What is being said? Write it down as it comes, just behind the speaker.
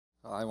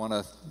I want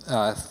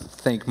to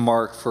thank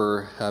Mark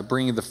for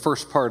bringing the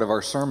first part of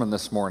our sermon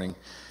this morning.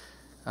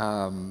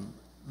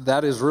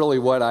 That is really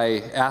what I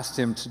asked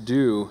him to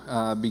do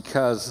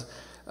because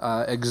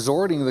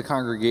exhorting the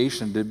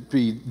congregation to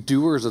be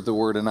doers of the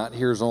word and not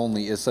hearers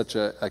only is such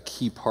a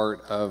key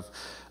part of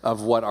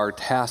what our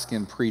task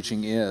in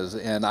preaching is.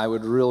 And I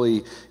would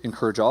really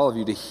encourage all of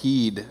you to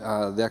heed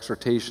the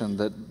exhortation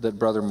that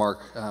Brother Mark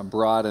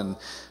brought and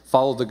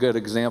follow the good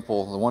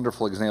example, the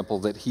wonderful example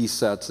that he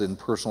sets in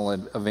personal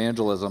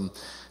evangelism.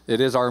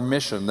 It is our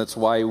mission. That's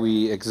why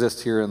we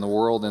exist here in the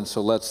world. And so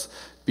let's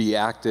be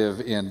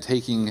active in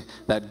taking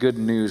that good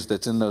news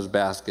that's in those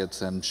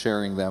baskets and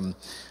sharing them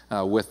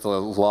with the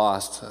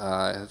lost.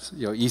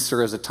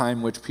 Easter is a time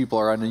in which people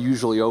are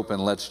unusually open.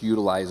 Let's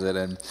utilize it.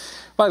 And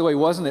by the way,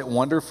 wasn't it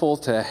wonderful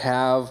to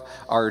have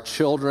our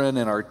children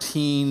and our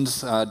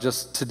teens,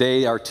 just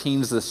today, our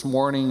teens this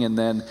morning, and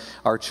then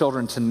our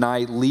children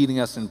tonight leading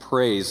us in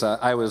praise?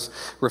 I was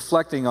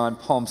reflecting on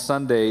Palm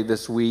Sunday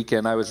this week,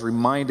 and I was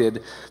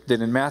reminded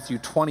that in Matthew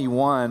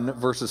 21,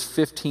 verses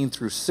 15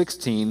 through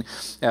 16,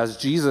 as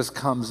Jesus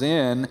comes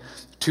in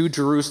to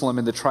Jerusalem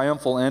in the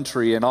triumphal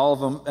entry, and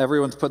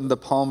everyone's putting the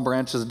palm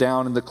branches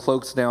down and the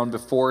cloaks down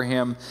before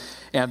him,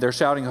 and they're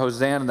shouting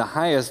Hosanna in the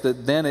highest.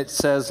 That then it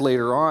says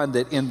later on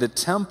that in the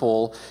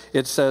temple,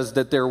 it says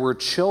that there were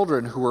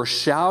children who were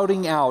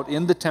shouting out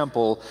in the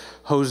temple,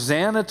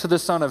 Hosanna to the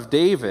Son of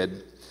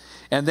David.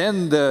 And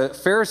then the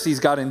Pharisees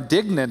got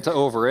indignant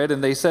over it,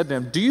 and they said to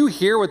him, do you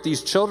hear what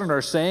these children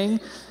are saying?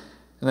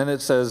 And then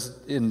it says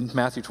in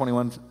Matthew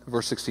 21,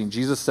 verse 16,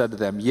 Jesus said to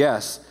them,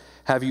 yes,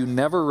 have you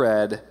never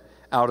read,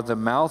 out of the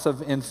mouth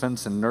of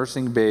infants and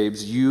nursing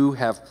babes, you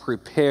have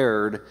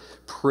prepared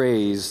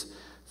praise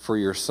for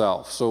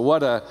yourself. So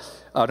what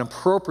an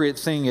appropriate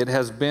thing it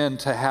has been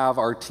to have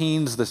our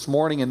teens this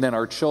morning and then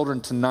our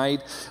children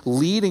tonight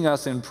leading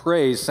us in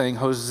praise, saying,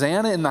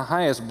 Hosanna in the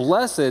highest,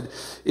 blessed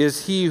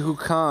is he who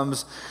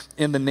comes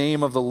in the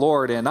name of the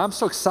Lord. And I'm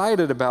so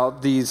excited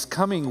about these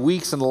coming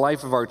weeks in the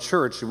life of our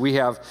church. We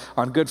have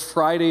on Good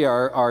Friday,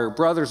 our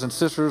brothers and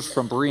sisters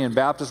from Berean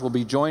Baptist will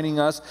be joining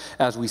us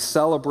as we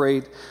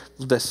celebrate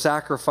the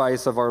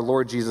sacrifice of our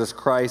Lord Jesus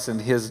Christ and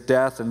his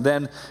death. And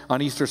then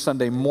on Easter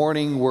Sunday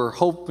morning, we're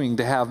hoping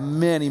to have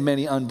many,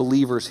 many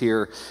unbelievers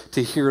here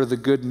to hear the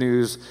good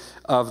news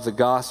of the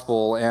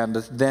gospel and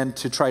then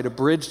to try to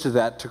bridge to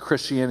that to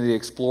Christianity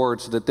Explored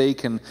so that they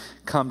can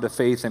come to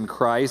faith in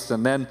Christ.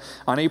 And then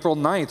on April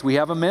 9th, we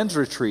have a men's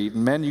retreat.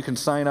 And men, you can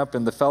sign up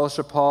in the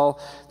fellowship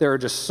hall. There are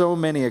just so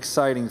many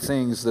exciting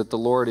things that the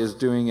Lord is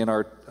doing in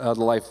the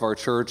life of our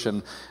church,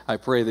 and I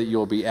pray that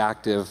you'll be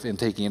active in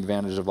taking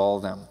advantage of all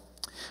of them.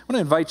 I want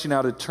to invite you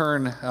now to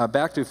turn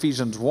back to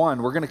Ephesians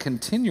 1. We're going to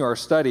continue our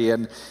study,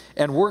 and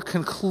we're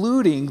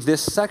concluding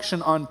this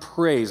section on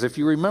praise. If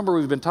you remember,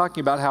 we've been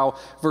talking about how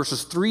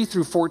verses 3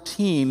 through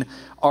 14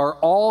 are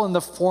all in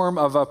the form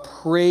of a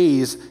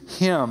praise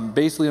hymn,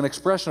 basically an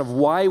expression of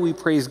why we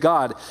praise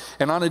God.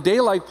 And on a day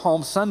like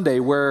Palm Sunday,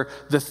 where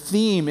the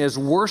theme is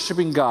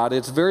worshiping God,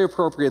 it's very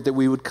appropriate that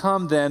we would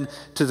come then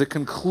to the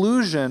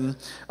conclusion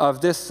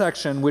of this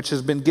section, which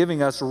has been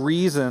giving us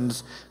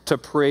reasons to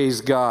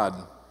praise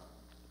God.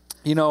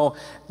 You know,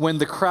 when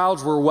the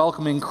crowds were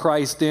welcoming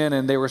Christ in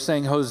and they were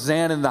saying,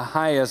 Hosanna in the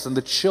highest, and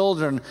the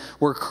children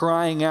were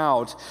crying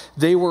out,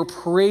 they were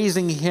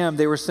praising him.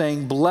 They were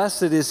saying,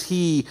 blessed is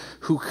he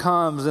who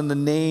comes in the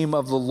name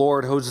of the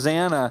Lord.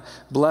 Hosanna,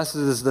 blessed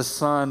is the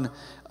Son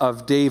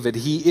of David.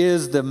 He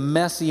is the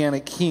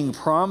Messianic King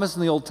promised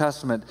in the Old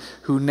Testament,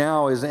 who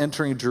now is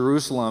entering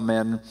Jerusalem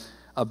and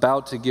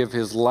about to give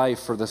his life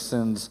for the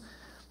sins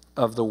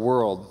of the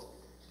world.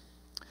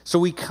 So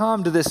we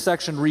come to this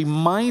section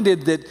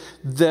reminded that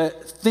the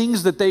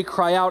things that they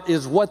cry out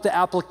is what the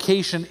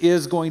application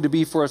is going to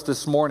be for us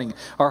this morning.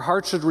 Our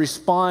hearts should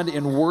respond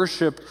in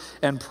worship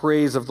and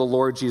praise of the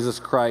Lord Jesus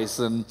Christ.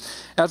 And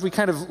as we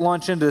kind of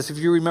launch into this, if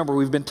you remember,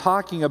 we've been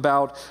talking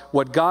about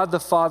what God the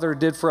Father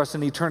did for us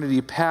in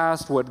eternity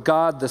past, what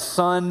God the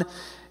Son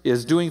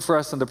is doing for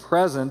us in the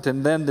present.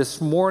 And then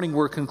this morning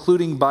we're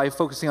concluding by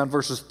focusing on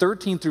verses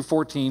 13 through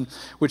 14,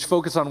 which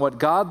focus on what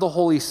God the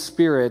Holy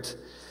Spirit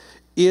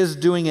is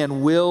doing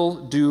and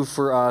will do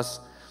for us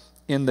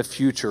in the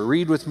future.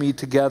 Read with me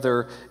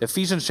together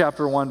Ephesians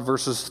chapter 1,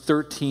 verses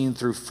 13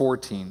 through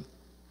 14.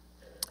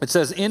 It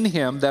says, in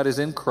him, that is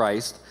in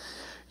Christ,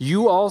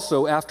 you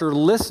also, after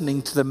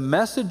listening to the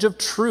message of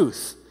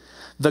truth,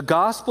 the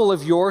gospel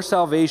of your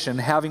salvation,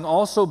 having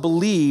also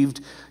believed,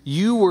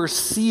 you were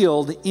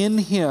sealed in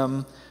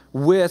him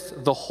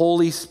with the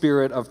Holy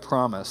Spirit of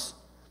promise,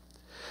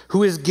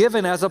 who is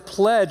given as a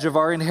pledge of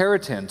our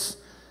inheritance,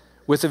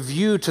 with a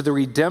view to the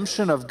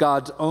redemption of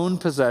God's own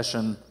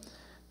possession,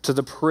 to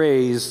the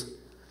praise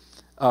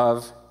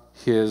of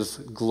his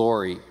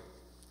glory.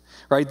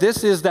 Right?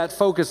 This is that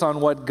focus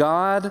on what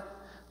God,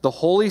 the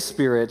Holy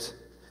Spirit,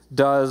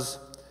 does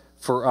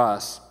for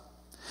us.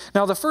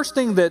 Now, the first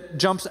thing that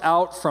jumps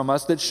out from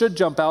us, that should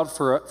jump out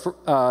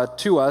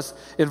to us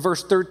in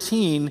verse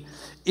 13,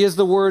 is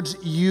the words,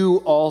 you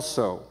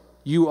also.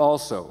 You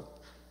also.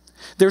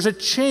 There's a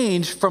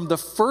change from the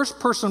first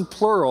person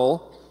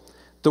plural,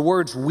 the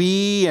words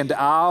we and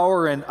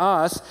our and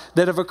us,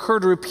 that have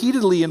occurred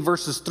repeatedly in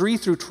verses 3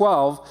 through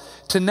 12,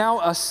 to now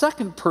a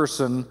second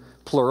person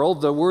plural,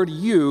 the word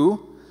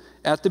you,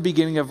 at the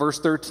beginning of verse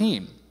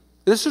 13.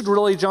 This should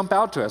really jump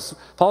out to us.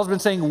 Paul's been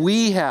saying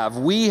we have,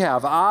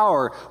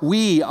 our,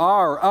 we,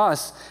 our,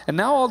 us. And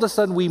now all of a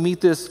sudden we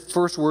meet this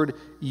first word,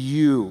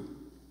 you.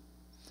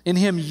 In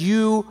him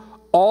you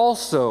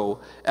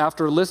also,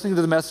 after listening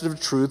to the message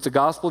of truth, the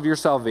gospel of your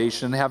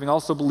salvation, having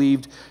also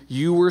believed,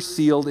 you were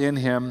sealed in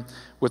him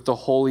with the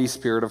Holy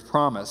Spirit of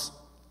promise.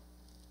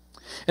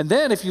 And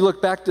then if you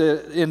look back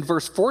in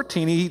verse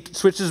 14, he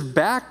switches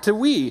back to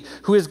we,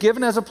 who is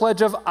given as a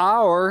pledge of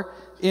our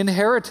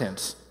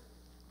inheritance.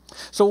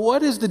 So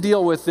what is the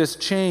deal with this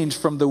change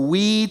from the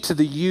we to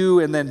the you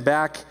and then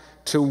back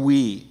to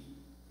we?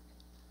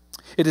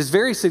 It is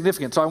very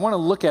significant, so I want to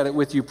look at it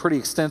with you pretty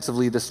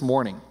extensively this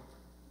morning.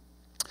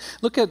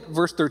 Look at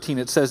verse 13.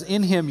 It says,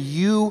 in him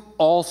you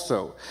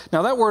also.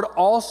 Now that word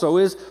also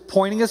is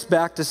pointing us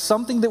back to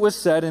something that was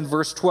said in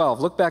verse 12.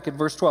 Look back at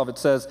verse 12. It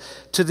says,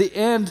 to the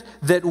end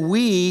that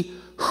we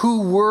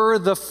who were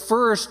the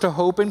first to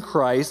hope in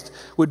Christ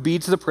would be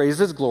to the praise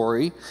of his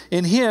glory.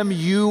 In him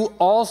you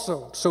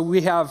also. So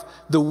we have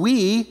the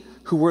we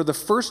who were the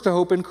first to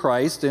hope in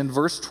Christ in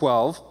verse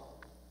 12.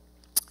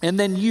 And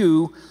then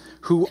you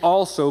who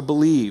also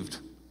believed.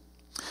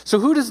 So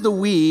who does the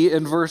we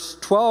in verse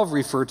 12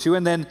 refer to?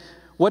 And then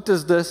what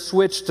does the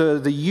switch to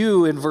the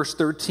you in verse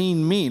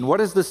 13 mean?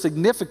 What is the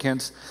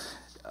significance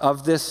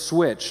of this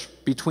switch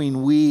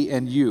between we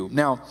and you?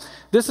 Now,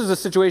 this is a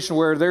situation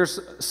where there's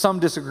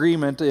some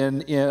disagreement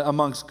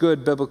amongst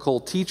good biblical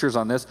teachers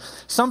on this.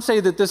 Some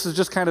say that this is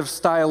just kind of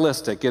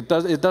stylistic. It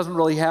doesn't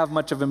really have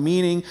much of a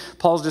meaning.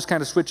 Paul's just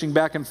kind of switching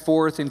back and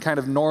forth in kind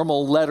of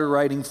normal letter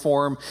writing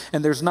form,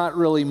 and there's not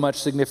really much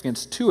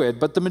significance to it.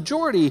 But the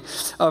majority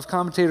of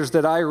commentators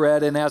that I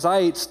read, and as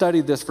I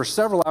studied this for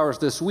several hours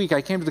this week,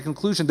 I came to the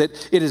conclusion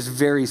that it is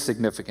very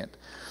significant.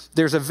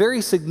 There's a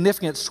very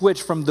significant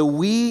switch from the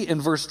we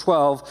in verse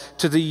 12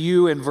 to the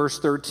you in verse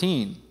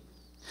 13.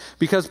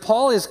 Because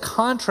Paul is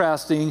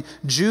contrasting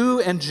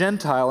Jew and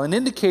Gentile and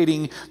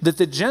indicating that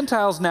the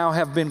Gentiles now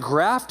have been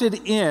grafted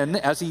in,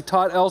 as he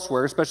taught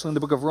elsewhere, especially in the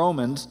book of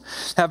Romans,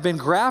 have been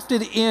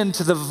grafted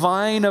into the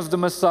vine of the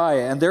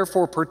Messiah and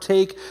therefore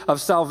partake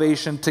of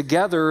salvation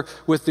together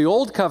with the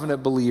old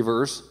covenant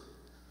believers.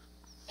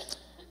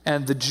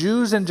 And the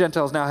Jews and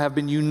Gentiles now have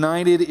been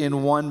united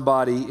in one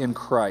body in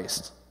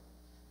Christ.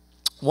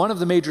 One of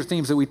the major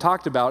themes that we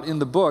talked about in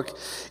the book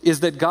is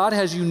that God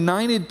has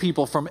united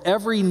people from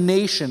every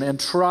nation and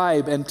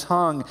tribe and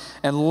tongue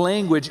and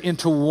language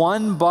into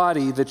one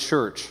body, the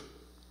church.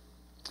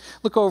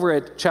 Look over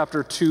at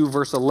chapter 2,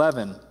 verse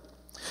 11.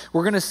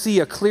 We're going to see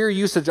a clear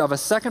usage of a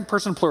second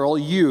person plural,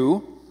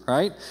 you,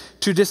 right,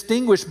 to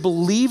distinguish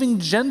believing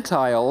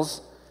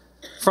Gentiles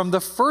from the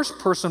first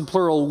person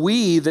plural,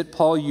 we, that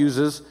Paul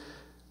uses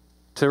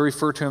to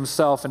refer to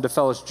himself and to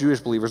fellow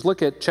Jewish believers.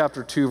 Look at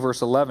chapter 2,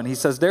 verse 11. He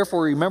says,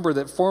 therefore remember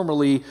that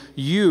formerly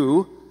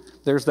you,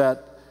 there's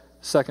that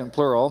second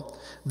plural,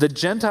 the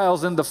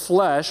Gentiles in the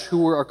flesh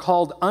who are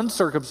called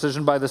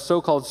uncircumcision by the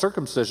so-called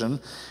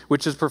circumcision,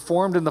 which is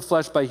performed in the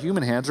flesh by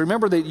human hands.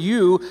 Remember that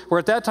you were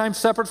at that time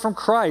separate from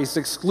Christ,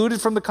 excluded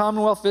from the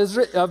commonwealth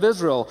of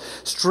Israel,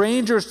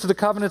 strangers to the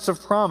covenants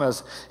of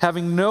promise,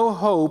 having no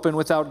hope and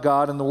without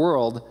God in the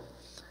world.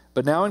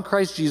 But now in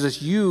Christ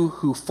Jesus, you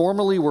who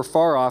formerly were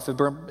far off have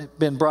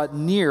been brought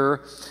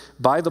near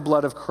by the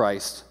blood of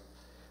Christ.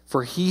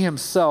 For he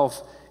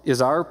himself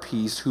is our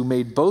peace, who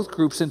made both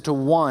groups into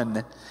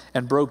one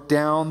and broke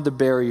down the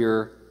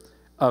barrier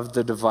of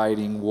the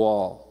dividing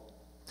wall.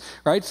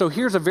 Right? So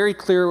here's a very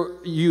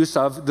clear use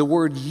of the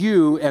word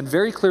you and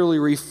very clearly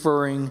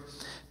referring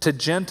to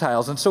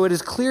Gentiles. And so it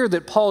is clear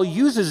that Paul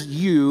uses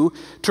you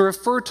to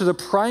refer to the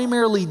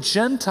primarily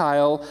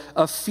Gentile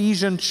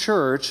Ephesian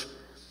church.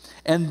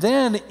 And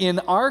then in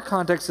our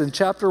context in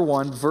chapter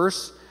 1,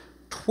 verse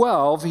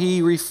 12,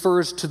 he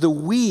refers to the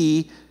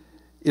we,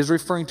 is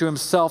referring to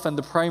himself and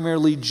the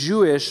primarily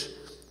Jewish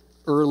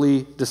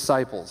early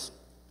disciples.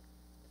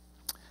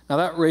 Now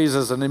that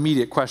raises an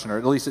immediate question, or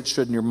at least it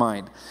should in your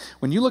mind.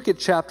 When you look at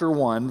chapter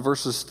 1,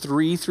 verses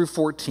 3 through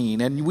 14,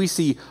 and we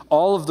see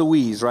all of the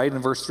we's, right, in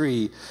verse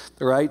 3,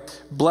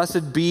 right?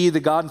 Blessed be the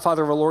God and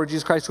Father of our Lord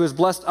Jesus Christ, who has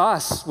blessed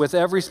us with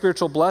every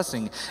spiritual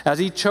blessing, as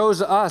he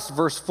chose us,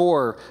 verse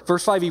 4.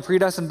 Verse 5, he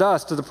predestined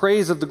us to the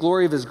praise of the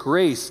glory of his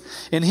grace.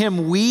 In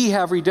him we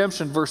have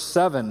redemption, verse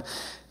 7.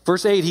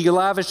 Verse 8, he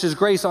lavished his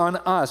grace on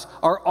us.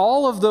 Are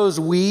all of those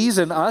we's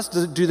and us,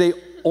 do they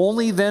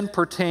only then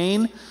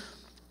pertain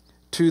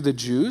to the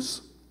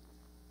Jews?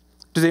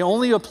 Do they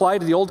only apply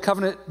to the Old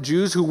Covenant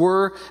Jews who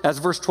were, as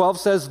verse 12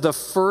 says, the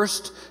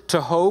first to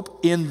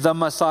hope in the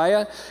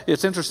Messiah?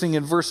 It's interesting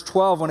in verse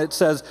 12 when it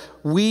says,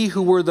 we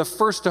who were the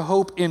first to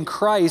hope in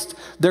Christ,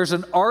 there's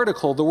an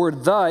article, the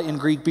word the in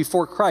Greek,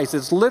 before Christ.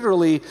 It's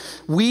literally,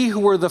 we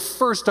who were the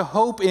first to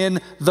hope in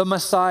the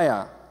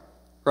Messiah.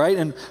 right?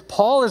 And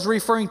Paul is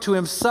referring to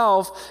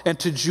himself and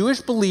to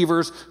Jewish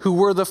believers who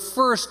were the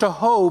first to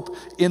hope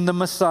in the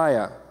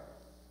Messiah.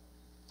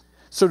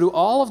 So do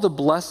all of the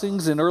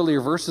blessings in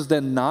earlier verses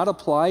then not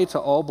apply to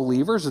all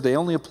believers? Do they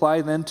only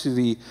apply then to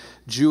the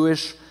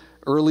Jewish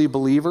early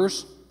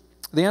believers?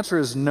 The answer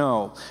is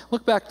no.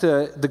 Look back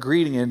to the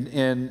greeting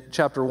in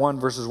chapter 1,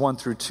 verses 1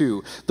 through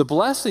 2. The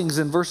blessings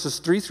in verses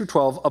 3 through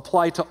 12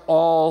 apply to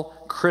all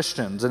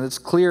Christians, and it's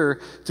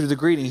clear through the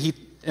greeting. He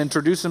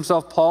introduced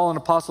himself, Paul, an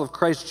apostle of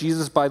Christ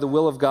Jesus by the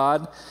will of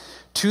God,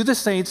 to the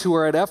saints who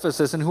are at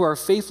Ephesus and who are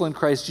faithful in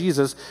Christ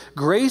Jesus.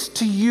 Grace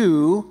to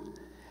you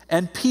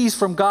and peace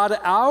from God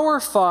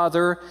our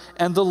Father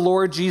and the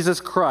Lord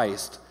Jesus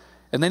Christ.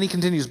 And then he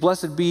continues,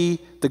 blessed be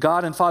the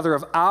God and Father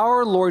of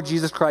our Lord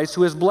Jesus Christ,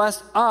 who has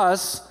blessed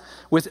us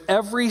with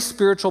every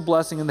spiritual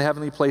blessing in the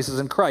heavenly places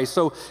in Christ.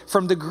 So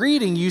from the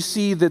greeting, you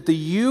see that the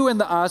you and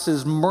the us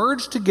is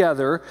merged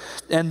together,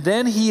 and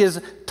then he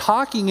is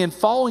talking in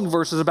following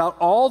verses about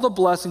all the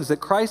blessings that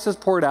Christ has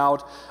poured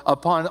out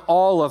upon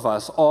all of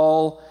us,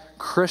 all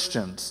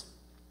Christians.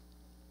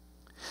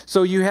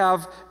 So you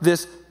have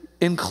this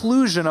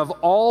inclusion of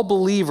all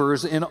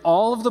believers in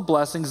all of the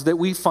blessings that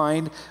we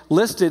find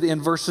listed in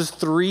verses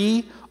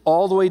 3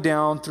 all the way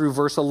down through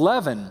verse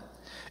 11.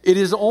 It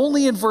is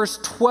only in verse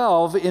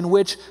 12 in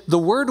which the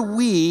word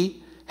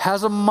we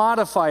has a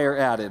modifier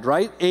added,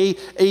 right?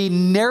 A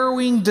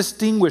narrowing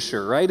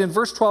distinguisher, right? In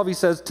verse 12 he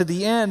says, to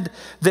the end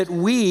that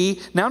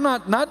we, now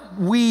not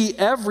we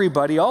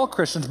everybody, all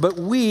Christians, but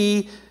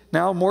we,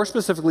 now more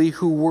specifically,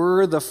 who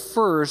were the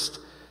first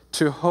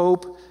to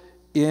hope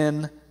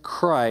in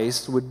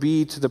Christ, would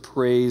be to the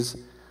praise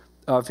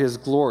of his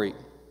glory.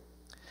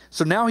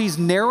 So now he's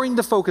narrowing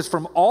the focus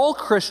from all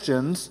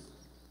Christians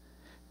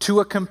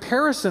to a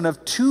comparison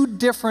of two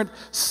different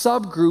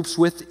subgroups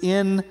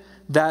within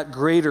that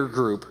greater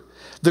group.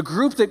 The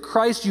group that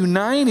Christ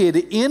united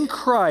in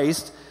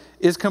Christ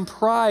is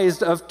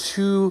comprised of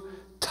two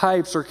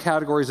types or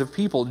categories of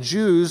people.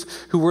 Jews,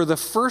 who were the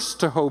first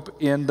to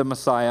hope in the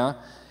Messiah,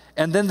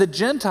 and then the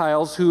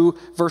Gentiles who,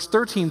 verse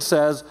 13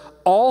 says,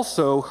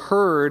 also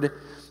heard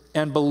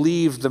and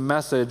believed the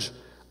message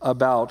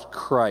about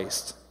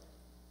Christ.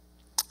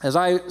 As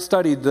I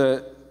studied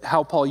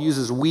how Paul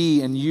uses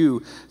we and you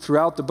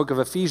throughout the book of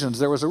Ephesians,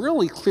 there was a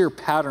really clear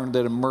pattern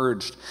that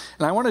emerged.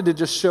 And I wanted to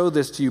just show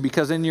this to you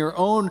because in your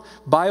own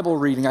Bible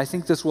reading, I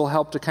think this will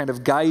help to kind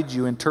of guide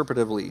you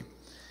interpretively.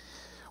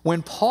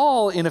 When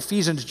Paul in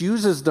Ephesians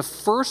uses the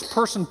first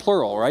person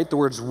plural, right, the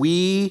words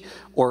we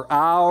or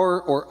our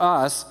or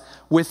us,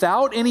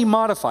 without any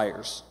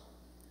modifiers,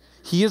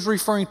 he is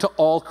referring to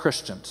all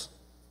Christians.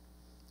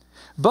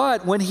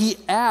 But when he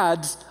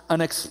adds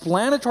an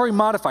explanatory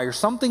modifier,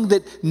 something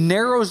that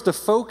narrows the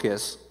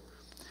focus,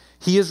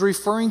 he is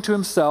referring to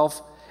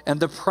himself and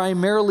the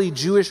primarily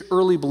Jewish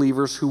early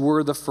believers who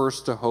were the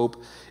first to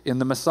hope in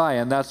the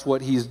Messiah. And that's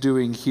what he's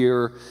doing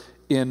here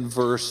in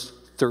verse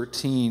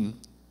 13.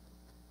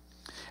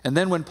 And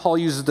then when Paul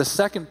uses the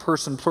second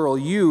person plural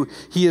you,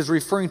 he is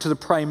referring to the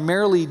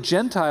primarily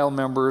Gentile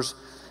members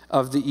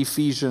of the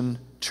Ephesian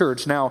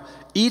church. Now,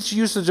 each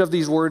usage of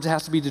these words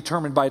has to be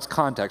determined by its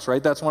context,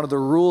 right? That's one of the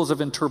rules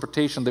of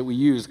interpretation that we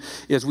use,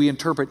 is we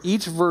interpret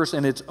each verse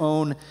in its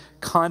own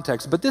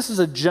context. But this is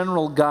a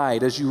general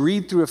guide. As you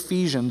read through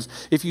Ephesians,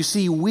 if you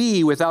see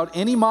we without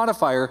any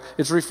modifier,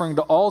 it's referring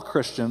to all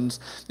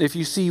Christians. If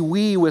you see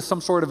we with some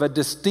sort of a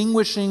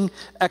distinguishing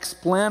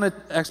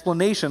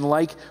explanation,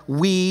 like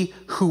we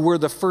who were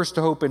the first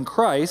to hope in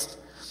Christ,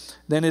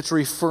 then it's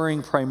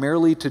referring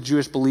primarily to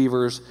Jewish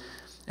believers.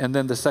 And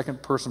then the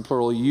second person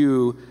plural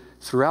you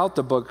throughout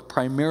the book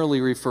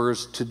primarily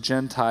refers to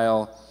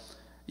Gentile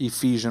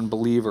Ephesian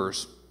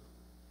believers.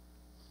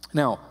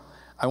 Now,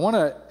 I want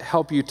to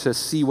help you to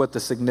see what the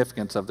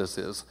significance of this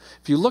is.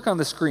 If you look on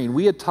the screen,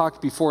 we had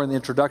talked before in the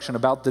introduction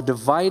about the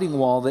dividing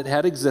wall that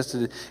had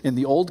existed in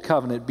the Old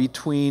Covenant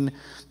between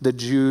the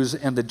Jews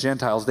and the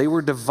Gentiles. They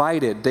were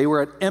divided. They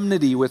were at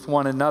enmity with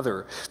one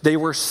another. They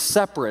were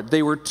separate.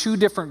 They were two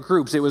different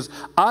groups. It was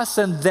us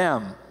and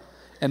them.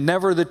 And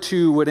never the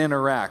two would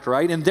interact,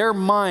 right? In their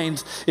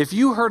minds, if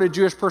you heard a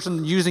Jewish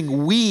person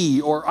using we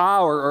or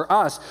our or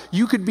us,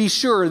 you could be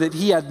sure that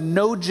he had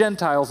no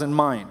Gentiles in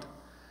mind.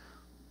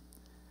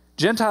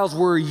 Gentiles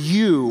were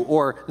you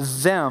or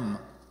them,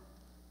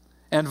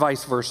 and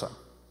vice versa.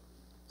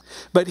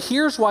 But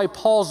here's why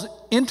Paul's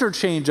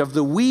interchange of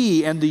the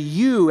we and the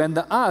you and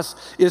the us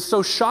is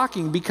so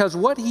shocking, because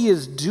what he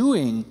is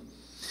doing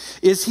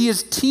is he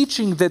is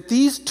teaching that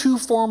these two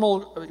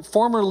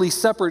formerly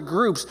separate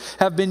groups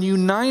have been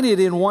united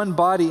in one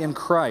body in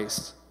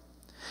Christ.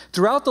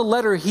 Throughout the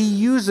letter, he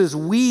uses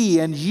we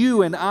and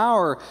you and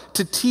our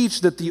to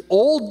teach that the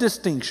old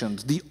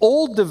distinctions, the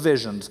old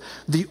divisions,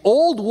 the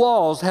old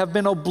walls have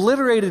been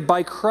obliterated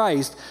by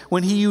Christ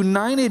when he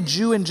united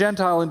Jew and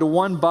Gentile into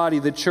one body,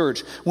 the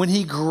church, when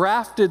he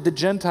grafted the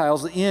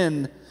Gentiles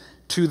in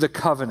to the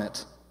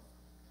covenant.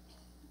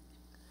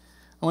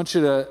 I want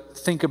you to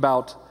think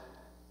about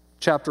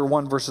chapter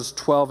 1, verses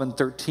 12 and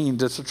 13,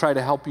 just to try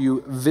to help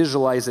you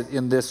visualize it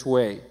in this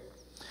way.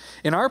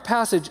 In our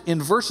passage,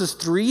 in verses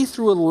 3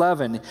 through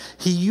 11,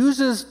 he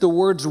uses the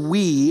words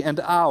we and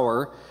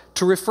our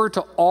to refer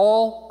to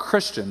all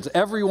Christians,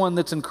 everyone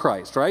that's in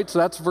Christ, right? So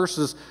that's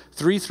verses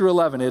 3 through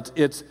 11.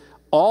 It's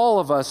all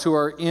of us who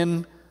are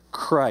in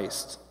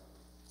Christ.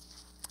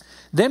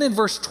 Then in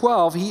verse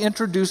 12, he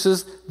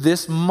introduces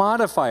this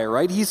modifier,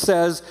 right? He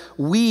says,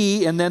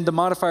 we, and then the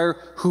modifier,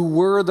 who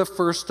were the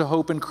first to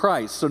hope in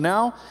Christ. So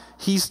now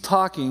he's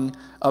talking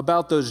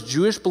about those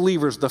Jewish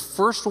believers, the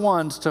first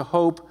ones to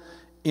hope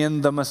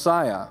in the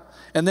Messiah.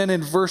 And then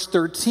in verse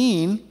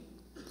 13,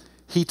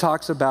 he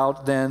talks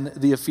about then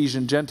the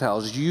Ephesian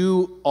Gentiles,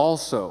 you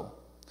also.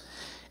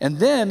 And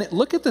then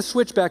look at the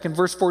switch back in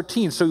verse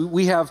 14. So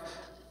we have,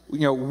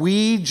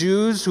 we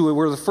Jews who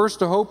were the first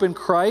to hope in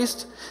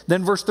Christ.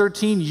 Then verse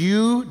 13,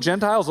 you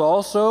Gentiles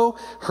also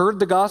heard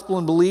the gospel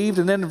and believed.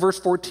 And then in verse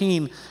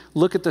 14,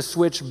 look at the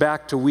switch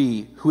back to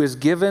we, who is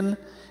given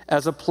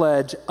as a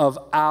pledge of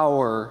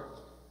our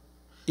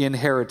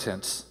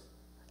inheritance.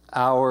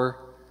 Our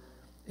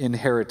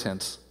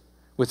inheritance,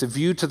 with a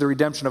view to the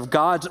redemption of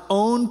God's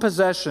own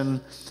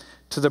possession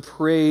to the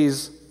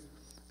praise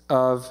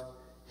of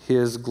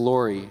his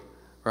glory,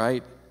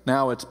 right?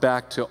 Now it's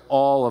back to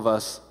all of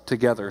us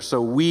together.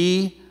 So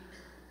we,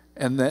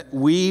 and that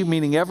we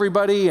meaning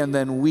everybody, and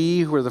then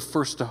we who are the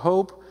first to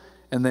hope,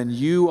 and then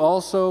you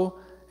also,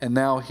 and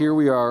now here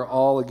we are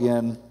all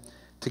again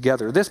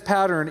together. This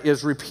pattern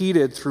is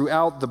repeated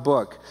throughout the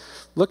book.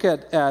 Look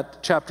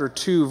at chapter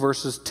 2,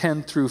 verses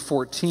 10 through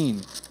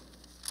 14.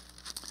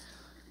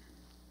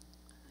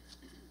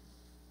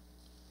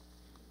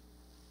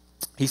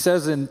 He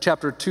says in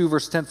chapter 2,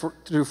 verse 10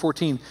 through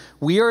 14,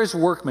 we are his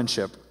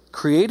workmanship,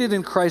 created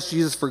in Christ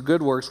Jesus for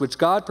good works, which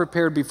God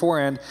prepared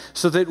beforehand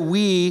so that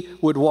we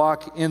would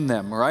walk in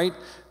them, right?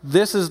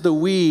 This is the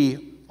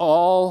we,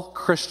 all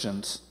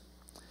Christians.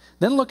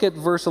 Then look at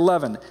verse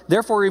 11.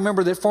 Therefore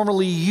remember that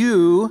formerly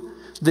you,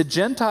 the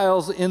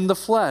Gentiles in the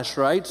flesh,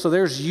 right? So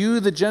there's you,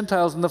 the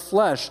Gentiles in the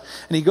flesh.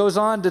 And he goes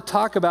on to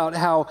talk about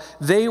how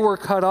they were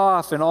cut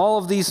off and all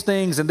of these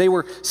things, and they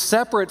were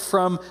separate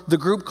from the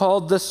group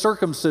called the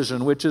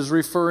circumcision, which is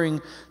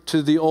referring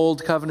to the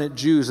old covenant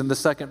Jews in the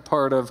second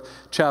part of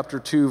chapter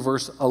 2,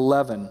 verse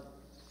 11.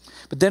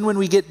 But then when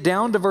we get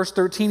down to verse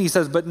 13, he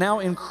says, but now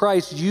in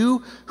Christ,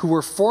 you who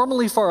were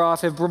formerly far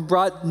off have been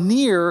brought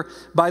near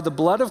by the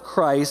blood of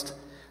Christ,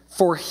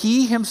 for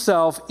he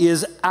himself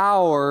is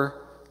our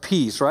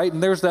peace, right?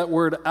 And there's that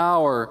word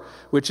our,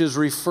 which is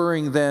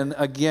referring then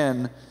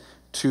again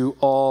to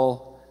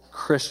all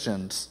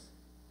Christians.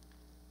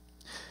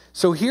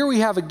 So here we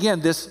have again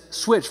this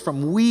switch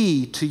from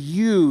we to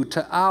you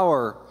to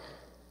our.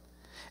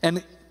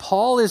 And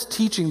Paul is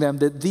teaching them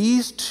that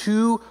these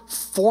two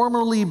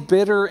formerly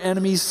bitter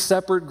enemies,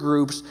 separate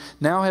groups,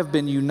 now have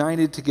been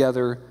united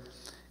together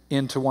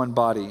into one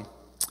body.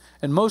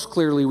 And most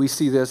clearly we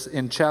see this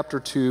in chapter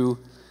 2,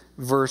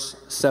 verse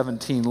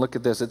 17. Look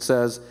at this. It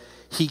says,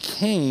 he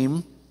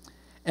came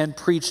and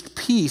preached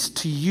peace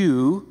to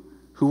you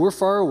who were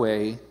far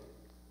away,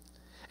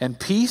 and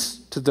peace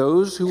to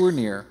those who were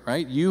near,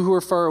 right? You who are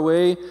far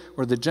away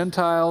were the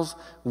Gentiles.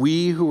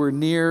 We who were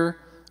near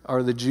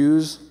are the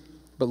Jews.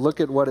 But look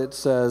at what it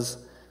says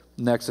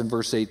next in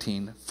verse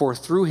 18. For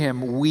through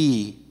him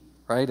we,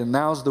 right? And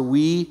now's the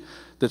we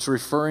that's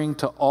referring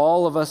to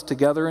all of us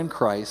together in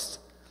Christ.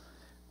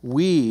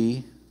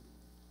 We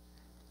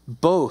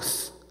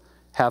both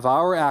have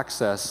our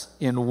access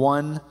in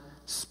one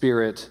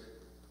Spirit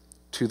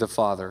to the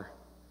Father.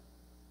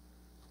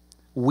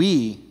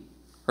 We,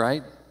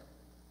 right,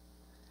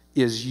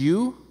 is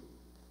you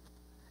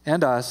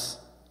and us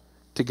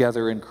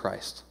together in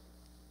Christ.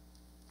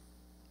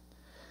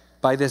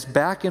 By this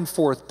back and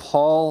forth,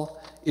 Paul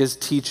is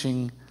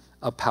teaching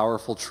a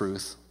powerful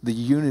truth, the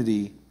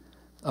unity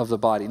of the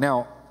body.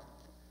 Now,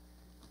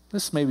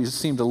 this maybe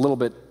seemed a little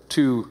bit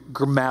too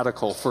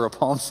grammatical for a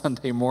Palm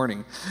Sunday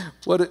morning.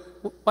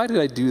 Why did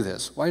I do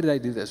this? Why did I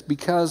do this?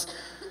 Because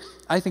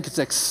I think it's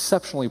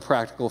exceptionally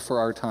practical for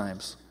our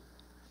times.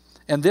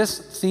 And this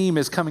theme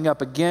is coming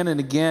up again and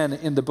again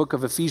in the book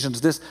of Ephesians,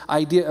 this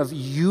idea of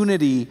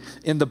unity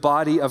in the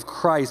body of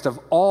Christ, of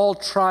all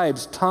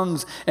tribes,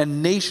 tongues,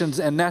 and nations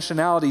and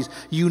nationalities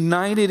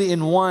united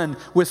in one,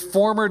 with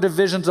former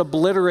divisions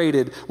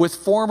obliterated, with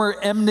former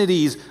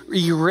enmities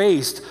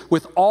erased,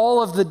 with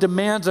all of the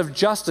demands of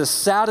justice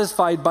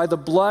satisfied by the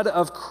blood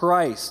of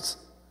Christ.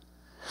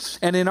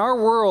 And in our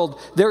world,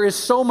 there is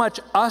so much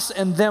us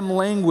and them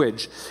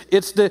language.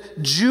 It's the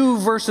Jew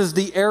versus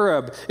the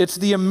Arab. It's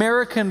the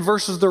American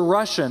versus the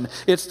Russian.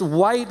 It's the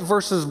white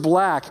versus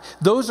black.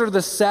 Those are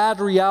the sad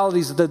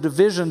realities of the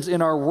divisions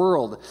in our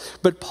world.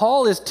 But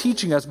Paul is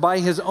teaching us by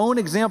his own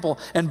example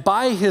and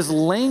by his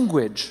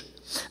language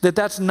that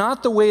that's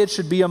not the way it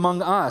should be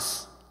among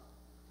us.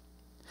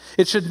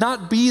 It should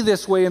not be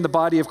this way in the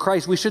body of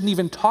Christ. We shouldn't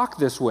even talk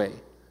this way.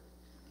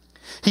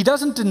 He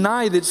doesn't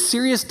deny that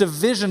serious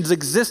divisions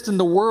exist in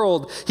the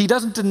world. He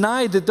doesn't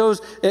deny that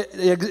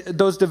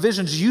those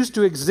divisions used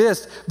to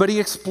exist, but he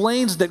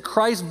explains that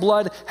Christ's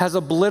blood has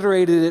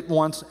obliterated it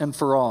once and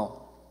for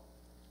all.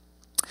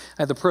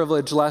 I had the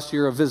privilege last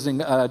year of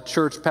visiting a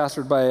church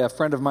pastored by a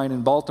friend of mine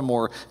in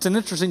Baltimore. It's an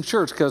interesting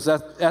church because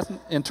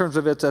in terms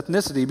of its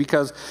ethnicity,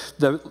 because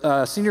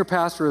the senior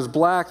pastor is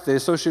black, the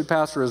associate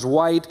pastor is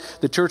white,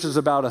 the church is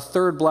about a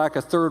third black,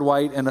 a third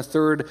white, and a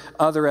third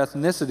other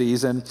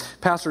ethnicities. And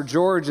Pastor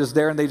George is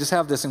there, and they just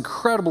have this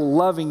incredible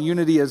loving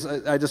unity. As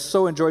I just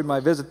so enjoyed my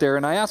visit there.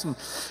 And I asked him,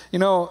 you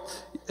know,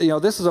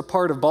 this is a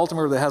part of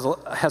Baltimore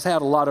that has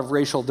had a lot of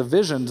racial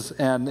divisions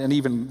and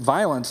even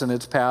violence in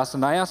its past.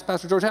 And I asked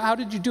Pastor George, how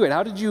did you do it?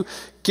 How did you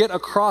get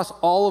across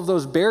all of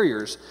those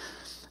barriers?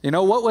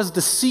 What was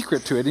the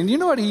secret to it? And you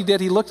know what he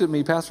did? He looked at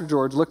me, Pastor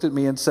George looked at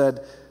me and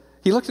said,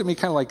 he looked at me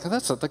kind of like,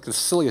 that's like the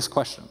silliest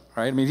question,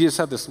 right? I mean, he just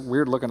had this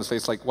weird look on his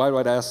face, like, why do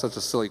I ask such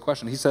a silly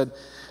question? He said,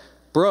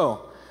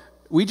 bro,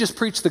 we just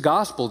preach the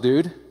gospel,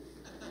 dude.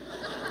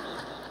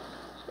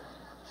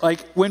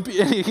 Like,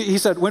 he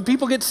said, when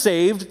people get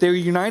saved, they're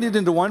united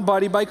into one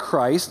body by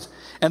Christ,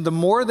 and the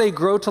more they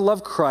grow to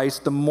love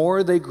Christ, the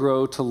more they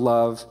grow to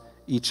love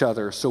each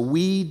other. So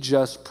we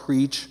just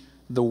preach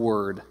the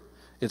word.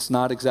 It's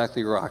not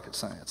exactly rocket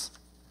science.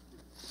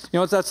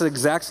 That's the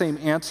exact same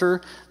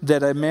answer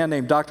that a man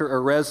named Dr.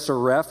 Erez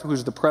Saref,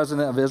 who's the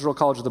president of Israel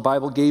College of the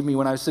Bible, gave me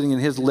when I was sitting in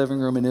his living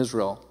room in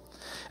Israel.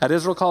 At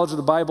Israel College of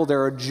the Bible,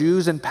 there are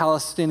Jews and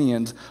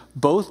Palestinians,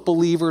 both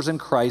believers in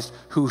Christ,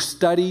 who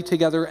study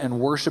together and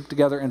worship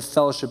together and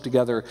fellowship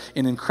together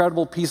in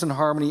incredible peace and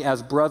harmony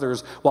as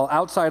brothers, while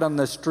outside on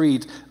the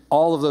street,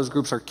 all of those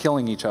groups are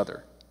killing each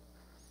other.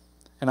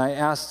 And I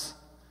asked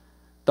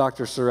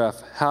Dr.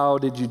 Saref, how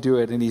did you do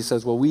it? And he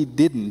says, well, we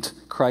didn't,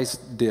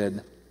 Christ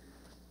did.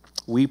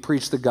 We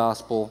preach the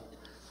gospel,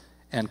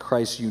 and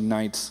Christ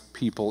unites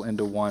people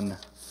into one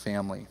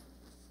family.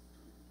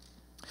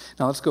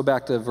 Now let's go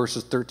back to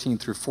verses 13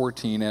 through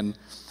 14, and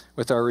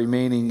with our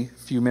remaining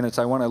few minutes,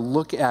 I want to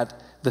look at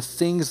the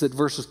things that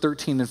verses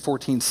 13 and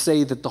 14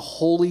 say that the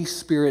Holy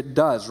Spirit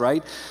does,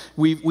 right?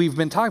 We've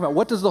been talking about,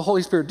 what does the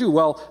Holy Spirit do?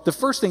 Well, the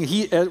first thing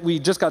we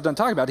just got done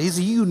talking about is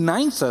he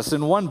unites us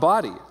in one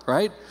body,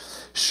 right?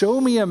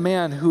 Show me a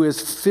man who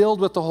is filled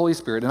with the Holy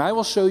Spirit, and I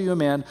will show you a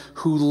man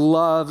who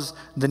loves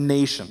the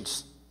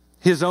nations,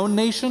 his own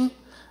nation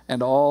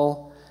and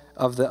all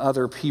of the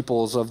other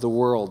peoples of the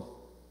world.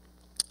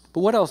 But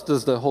what else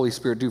does the Holy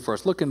Spirit do for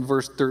us? Look in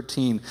verse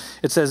 13.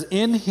 It says,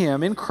 in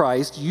him, in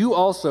Christ, you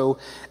also,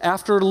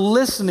 after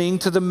listening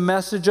to the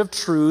message of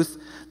truth,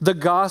 the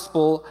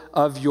gospel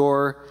of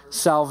your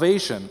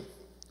salvation.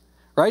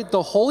 Right?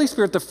 The Holy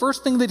Spirit, the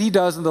first thing that he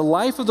does in the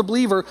life of the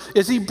believer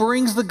is he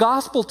brings the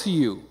gospel to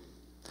you.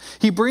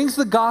 He brings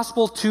the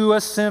gospel to a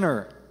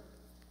sinner.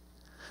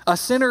 A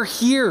sinner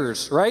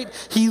hears, right?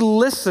 He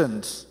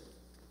listens.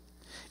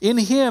 In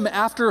him,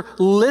 after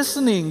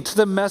listening to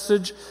the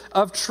message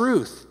of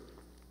truth.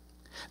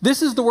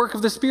 This is the work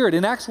of the Spirit.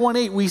 In Acts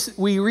 1:8,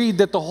 we read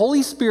that the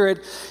Holy Spirit,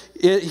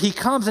 he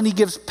comes and he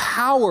gives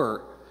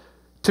power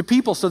to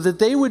people so that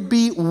they would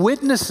be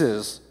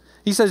witnesses.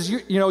 He says,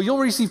 you'll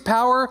receive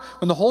power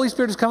when the Holy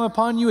Spirit has come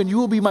upon you, and you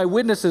will be my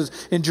witnesses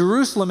in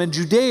Jerusalem and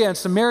Judea and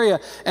Samaria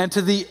and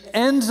to the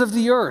ends of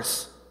the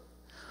earth.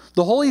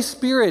 The Holy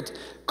Spirit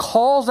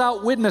calls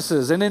out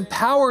witnesses and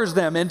empowers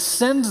them and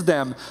sends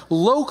them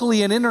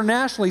locally and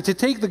internationally to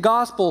take the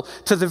gospel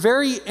to the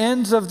very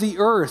ends of the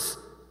earth.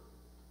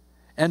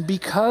 And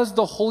because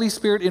the Holy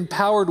Spirit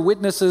empowered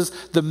witnesses,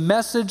 the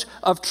message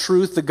of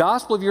truth, the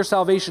gospel of your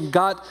salvation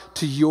got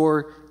to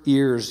your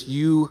ears.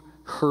 You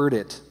heard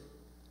it.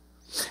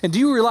 And do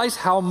you realize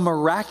how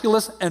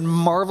miraculous and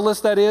marvelous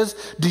that is?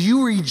 Do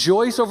you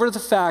rejoice over the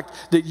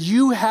fact that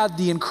you had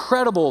the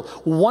incredible,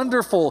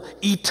 wonderful,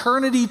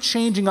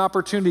 eternity-changing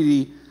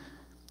opportunity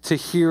to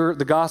hear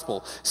the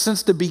gospel?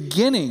 Since the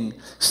beginning,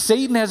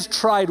 Satan has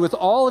tried with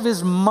all of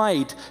his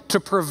might to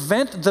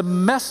prevent the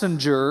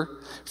messenger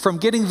from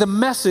getting the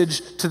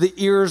message to the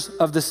ears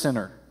of the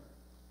sinner.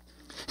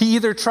 He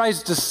either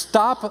tries to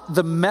stop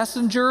the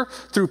messenger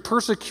through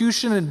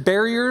persecution and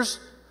barriers,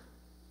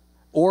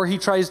 or he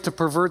tries to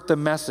pervert the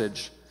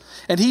message.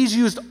 And he's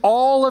used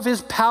all of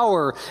his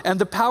power and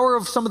the power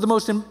of some of the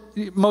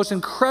most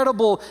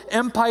incredible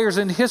empires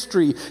in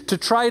history to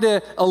try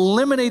to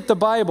eliminate the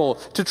Bible,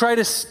 to try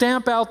to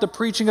stamp out the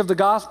preaching of the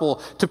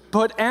gospel, to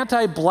put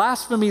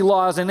anti-blasphemy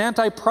laws and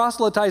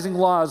anti-proselytizing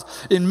laws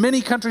in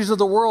many countries of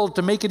the world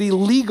to make it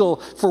illegal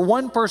for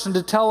one person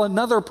to tell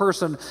another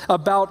person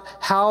about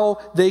how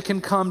they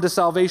can come to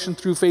salvation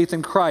through faith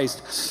in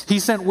Christ. He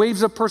sent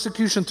waves of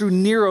persecution through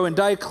Nero and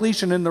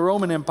Diocletian in the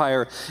Roman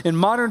Empire. In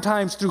modern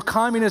times, through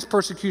communist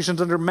persecutions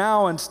under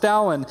Mao and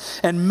Stalin,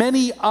 and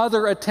many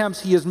other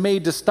attempts he has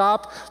made to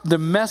stop the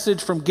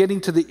message from getting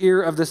to the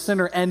ear of the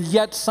sinner, and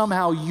yet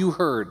somehow you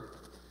heard.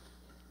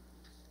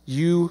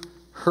 You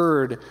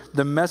heard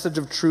the message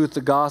of truth,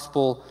 the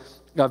gospel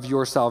of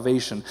your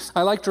salvation.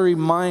 I like to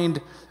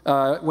remind,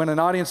 when an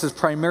audience is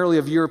primarily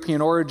of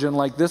European origin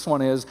like this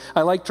one is,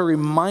 I like to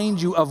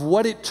remind you of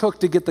what it took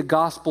to get the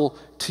gospel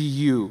to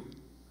you.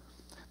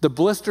 The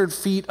blistered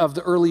feet of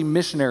the early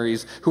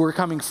missionaries who were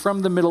coming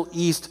from the Middle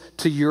East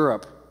to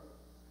Europe.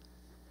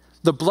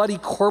 The bloody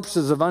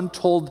corpses of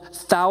untold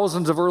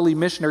thousands of early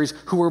missionaries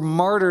who were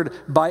martyred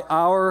by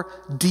our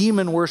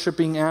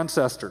demon-worshiping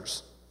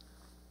ancestors.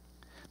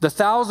 The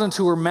thousands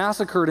who were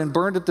massacred and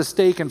burned at the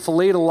stake and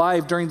filleted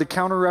alive during the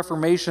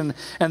Counter-Reformation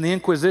and the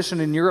Inquisition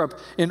in Europe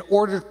in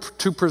order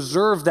to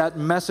preserve that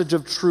message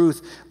of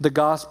truth, the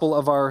gospel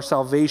of our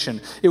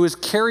salvation. It was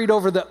carried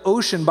over the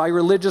ocean by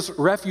religious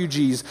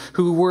refugees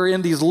who were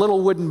in these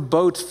little wooden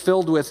boats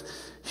filled with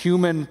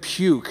human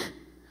puke.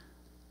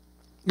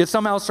 It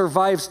somehow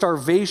survived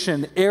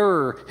starvation,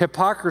 error,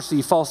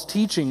 hypocrisy, false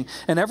teaching,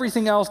 and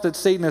everything else that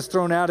Satan has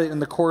thrown at it in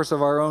the course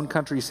of our own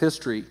country's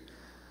history.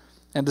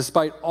 And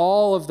despite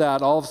all of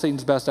that, all of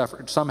Satan's best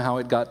effort, somehow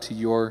it got to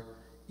your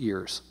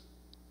ears.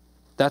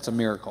 That's a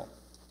miracle.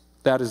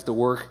 That is the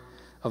work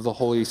of the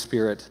Holy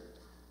Spirit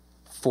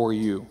for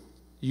you.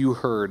 You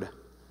heard,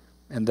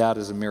 and that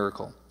is a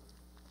miracle.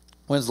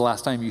 When's the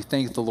last time you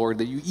thanked the Lord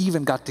that you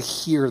even got to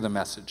hear the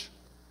message?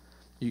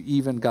 You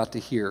even got to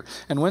hear.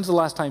 And when's the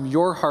last time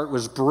your heart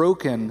was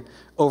broken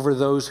over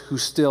those who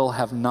still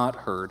have not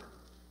heard?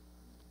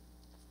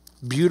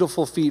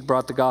 Beautiful feet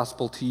brought the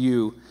gospel to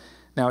you.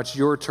 Now it's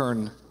your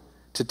turn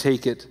to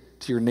take it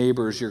to your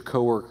neighbors, your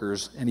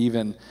coworkers, and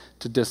even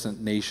to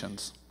distant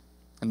nations.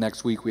 And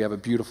next week we have a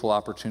beautiful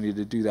opportunity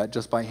to do that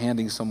just by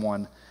handing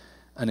someone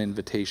an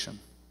invitation.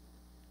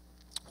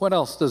 What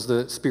else does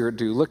the Spirit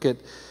do? Look at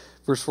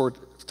verse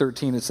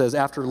 13. It says,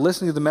 after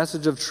listening to the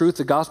message of truth,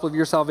 the gospel of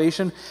your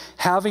salvation,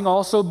 having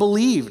also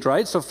believed,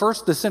 right? So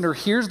first the sinner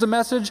hears the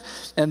message,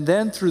 and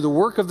then through the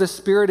work of the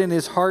Spirit in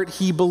his heart,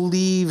 he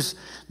believes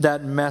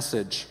that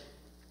message.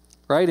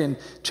 Right? In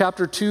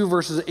chapter 2,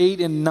 verses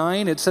 8 and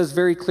 9, it says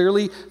very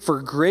clearly,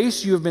 for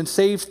grace you have been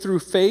saved through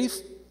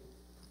faith,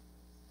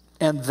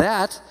 and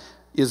that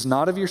is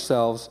not of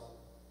yourselves,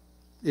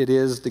 it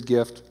is the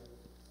gift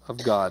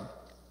of God.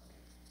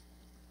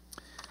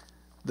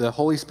 The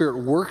Holy Spirit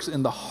works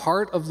in the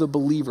heart of the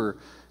believer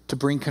to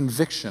bring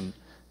conviction,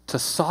 to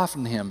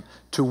soften him,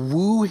 to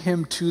woo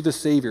him to the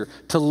Savior,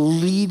 to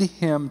lead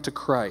him to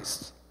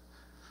Christ.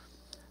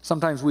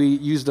 Sometimes we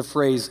use the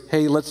phrase,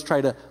 hey, let's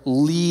try to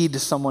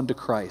lead someone to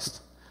Christ.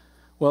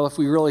 Well, if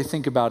we really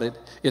think about it,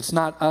 it's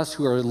not us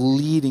who are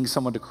leading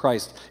someone to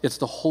Christ. It's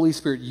the Holy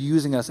Spirit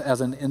using us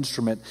as an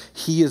instrument.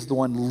 He is the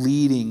one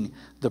leading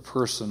the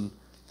person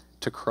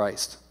to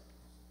Christ.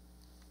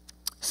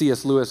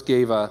 C.S. Lewis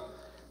gave a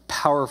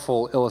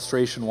powerful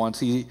illustration once.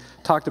 He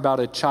talked about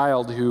a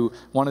child who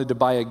wanted to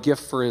buy a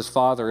gift for his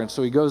father, and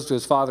so he goes to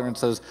his father and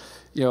says,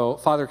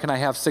 Father, can I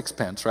have 6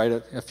 pence,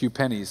 right? A few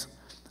pennies.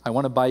 I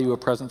want to buy you a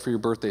present for your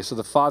birthday. So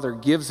the father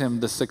gives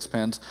him the 6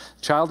 pence.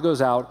 The child goes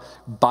out,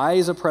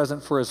 buys a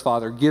present for his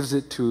father, gives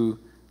it to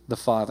the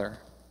father.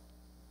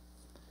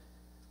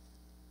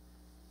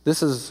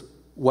 This is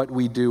what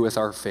we do with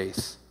our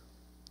faith,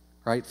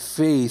 right?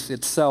 Faith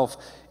itself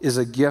is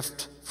a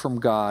gift from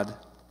God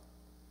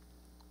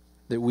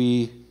that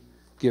we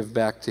give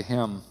back to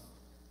him.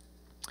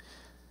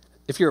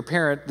 If you're a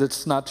parent,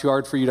 that's not too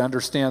hard for you to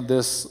understand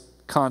this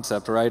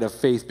concept, right, of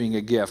faith being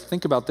a gift.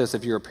 Think about this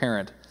if you're a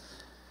parent.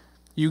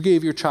 You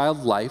gave your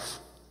child life.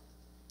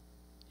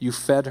 You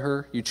fed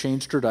her. You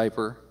changed her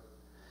diaper.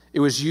 It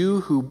was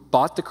you who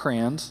bought the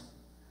crayons.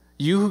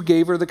 You who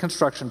gave her the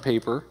construction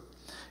paper.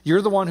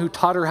 You're the one who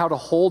taught her how to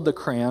hold the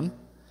crayon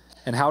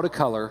and how to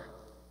color.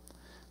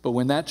 But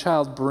when that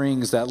child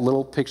brings that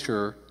little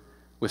picture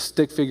with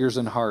stick figures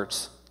and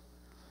hearts,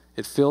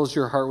 it fills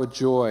your heart with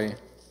joy,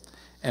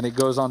 and it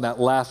goes on that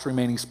last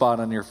remaining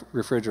spot on your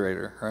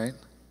refrigerator, right?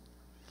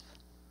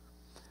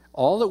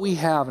 All that we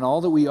have and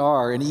all that we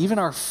are, and even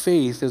our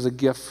faith, is a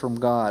gift from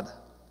God.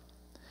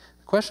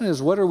 The question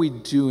is, what are we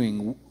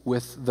doing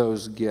with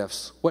those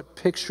gifts? What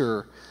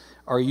picture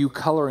are you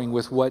coloring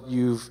with what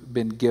you've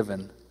been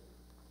given?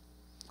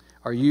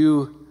 Are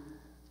you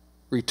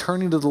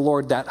returning to the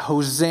Lord that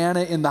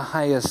Hosanna in the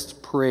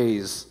highest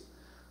praise?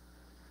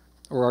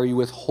 Or are you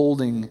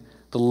withholding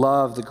the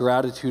love, the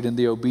gratitude, and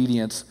the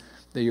obedience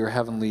that your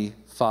heavenly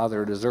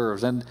Father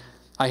deserves? And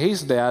I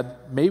hasten to add,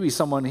 maybe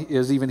someone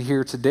is even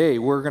here today.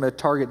 We're going to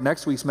target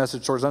next week's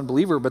message towards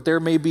unbeliever, but there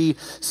may be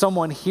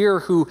someone here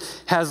who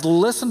has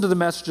listened to the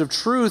message of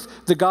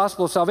truth, the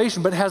gospel of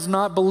salvation, but has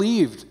not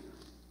believed.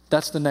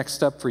 That's the next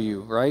step for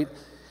you, right?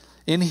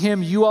 In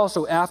him, you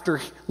also,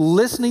 after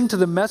listening to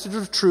the message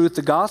of truth,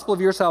 the gospel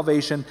of your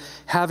salvation,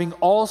 having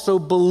also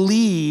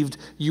believed,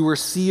 you were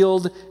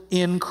sealed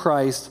in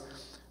Christ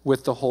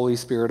with the Holy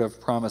Spirit of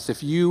promise.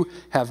 If you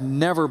have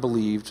never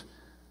believed,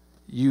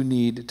 you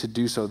need to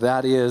do so.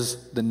 That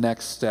is the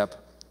next step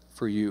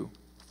for you.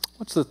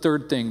 What's the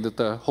third thing that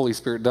the Holy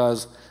Spirit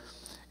does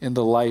in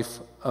the life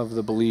of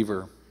the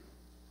believer?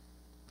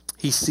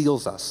 He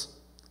seals us.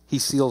 He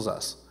seals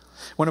us.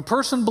 When a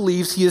person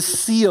believes, he is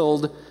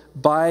sealed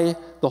by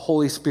the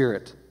Holy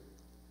Spirit.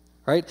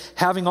 Right?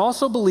 Having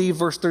also believed,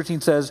 verse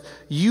 13 says,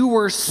 you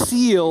were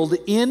sealed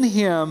in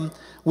him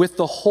with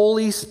the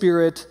Holy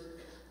Spirit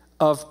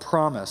of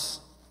promise.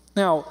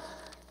 Now,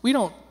 we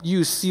don't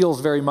use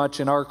seals very much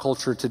in our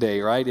culture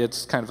today, right?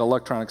 It's kind of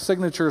electronic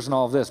signatures and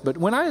all of this. But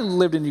when I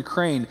lived in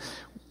Ukraine,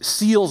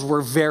 seals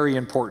were very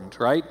important,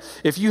 right?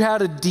 If you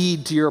had a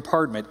deed to your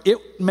apartment, it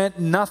meant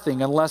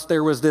nothing unless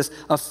there was this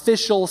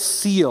official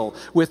seal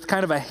with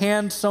kind of a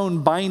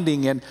hand-sewn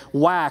binding and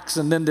wax,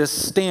 and then this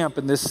stamp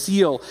and this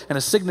seal and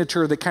a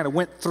signature that kind of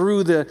went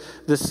through the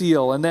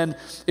seal. And then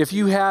if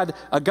you had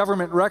a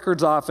government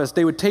records office,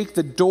 they would take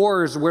the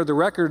doors where the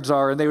records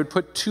are and they would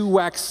put 2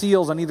 wax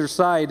seals on either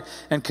side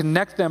and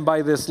connect them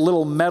by this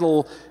little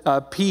metal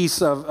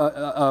piece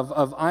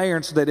of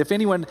iron, so that if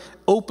anyone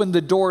opened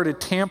the door to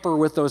tamper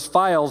with those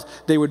files,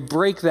 they would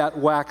break that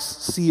wax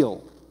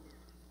seal.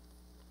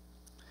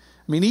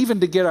 I mean, even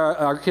to get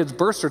our kid's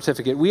birth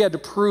certificate, we had to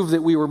prove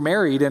that we were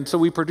married, and so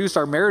we produced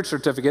our marriage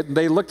certificate, and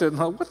they looked at it and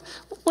thought,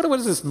 what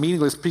is this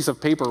meaningless piece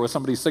of paper with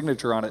somebody's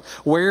signature on it?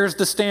 Where's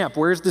the stamp?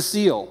 Where's the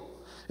seal?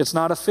 It's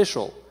not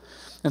official.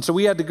 And so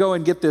we had to go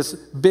and get this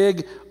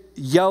big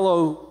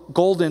yellow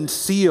golden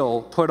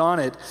seal put on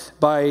it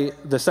by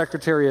the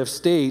Secretary of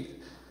State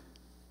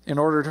in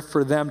order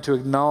for them to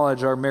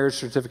acknowledge our marriage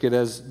certificate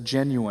as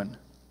genuine.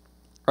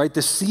 Right?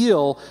 The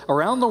seal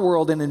around the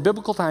world and in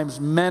biblical times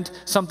meant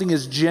something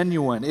is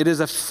genuine. It is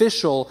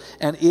official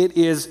and it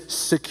is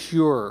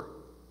secure.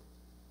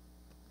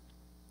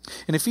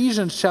 In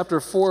Ephesians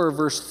chapter 4,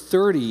 verse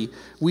 30,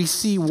 we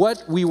see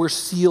what we were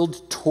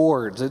sealed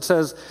towards. It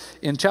says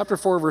in chapter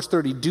 4, verse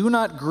 30, "Do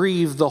not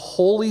grieve the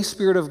Holy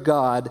Spirit of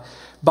God,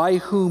 by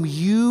whom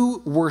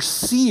you were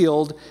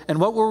sealed." And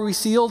what were we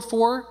sealed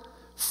for?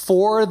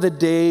 For the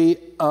day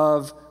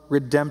of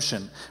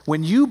redemption.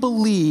 When you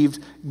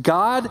believed,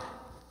 God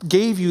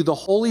gave you the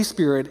Holy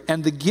Spirit,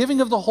 and the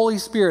giving of the Holy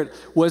Spirit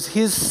was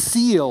his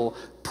seal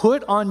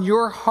put on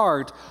your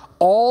heart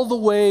all the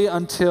way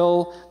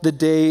until the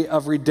day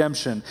of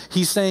redemption.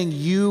 He's saying,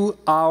 "You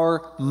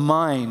are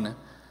mine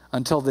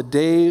until the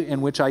day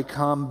in which I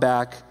come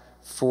back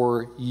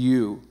for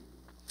you."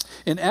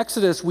 In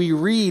Exodus, we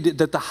read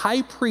that the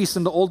high priest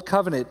in the Old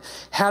Covenant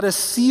had a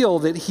seal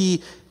that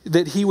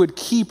he would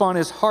keep on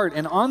his heart,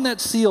 and on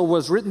that seal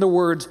was written the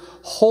words,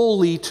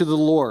 "Holy to the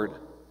Lord."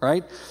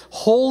 Right?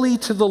 "Holy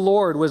to the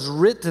Lord" was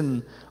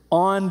written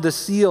on the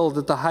seal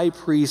that the high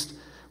priest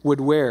would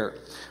wear.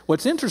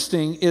 What's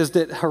interesting is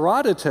that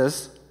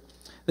Herodotus,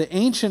 the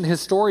ancient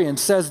historian,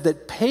 says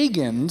that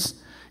pagans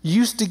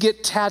used to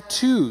get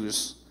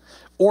tattoos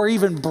or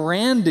even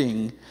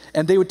branding,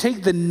 and they would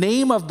take the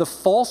name of the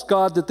false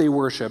god that they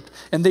worshiped,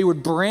 and they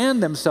would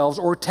brand themselves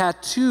or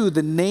tattoo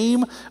the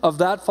name of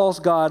that false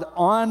god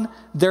on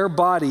their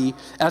body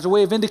as a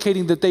way of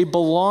indicating that they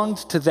belonged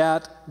to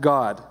that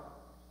god.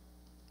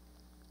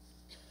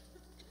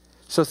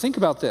 So think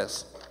about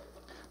this.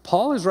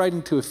 Paul is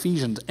writing to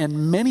Ephesians,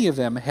 and many of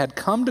them had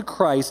come to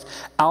Christ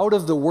out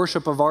of the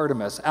worship of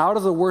Artemis, out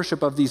of the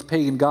worship of these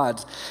pagan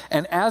gods.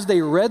 And as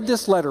they read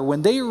this letter,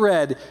 when they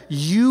read,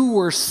 "You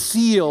were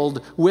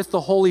sealed with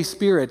the Holy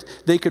Spirit,"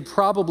 they could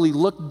probably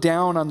look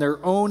down on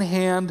their own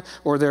hand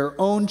or their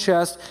own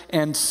chest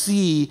and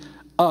see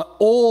an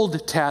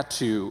old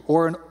tattoo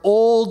or an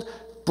old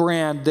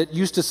brand that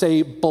used to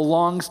say,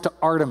 "Belongs to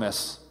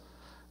Artemis,"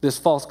 this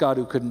false god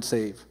who couldn't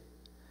save.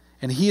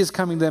 And he is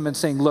coming to them and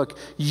saying, "Look,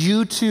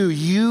 you too,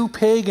 you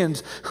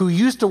pagans who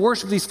used to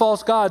worship these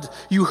false gods,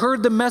 you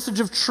heard the message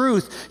of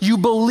truth, you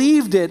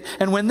believed it,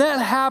 and when that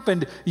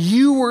happened,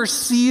 you were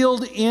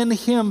sealed in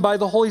him by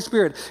the Holy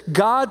Spirit.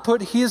 God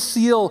put his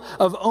seal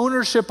of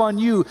ownership on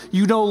you.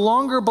 You no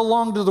longer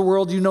belong to the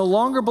world. You no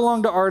longer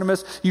belong to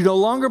Artemis. You no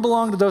longer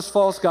belong to those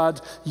false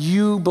gods.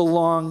 You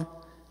belong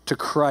to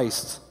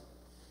Christ.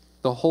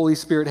 The Holy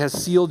Spirit has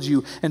sealed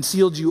you and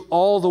sealed you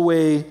all the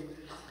way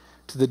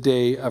to the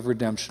day of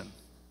redemption."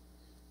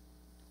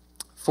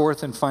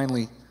 Fourth and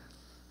finally,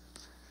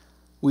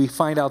 we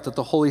find out that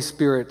the Holy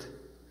Spirit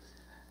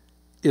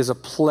is a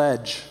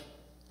pledge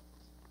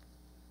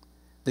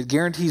that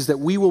guarantees that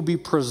we will be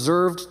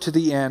preserved to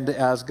the end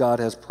as God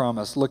has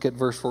promised. Look at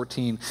verse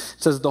 14.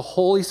 It says the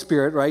Holy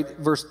Spirit, right?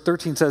 Verse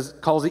 13 says,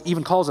 calls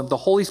him the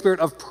Holy Spirit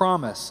of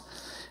promise.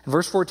 And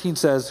verse 14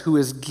 says, "Who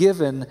is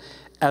given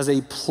as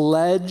a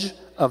pledge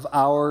of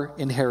our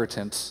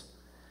inheritance,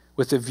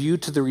 with a view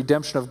to the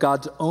redemption of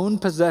God's own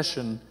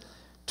possession,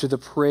 to the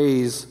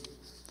praise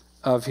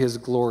of his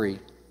glory."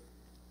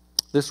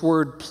 This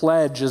word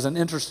pledge is an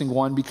interesting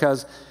one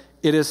because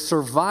it has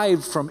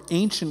survived from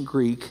ancient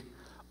Greek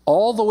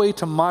all the way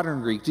to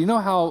modern Greek. Do you know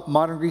how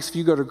modern Greeks, if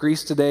you go to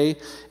Greece today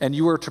and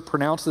you were to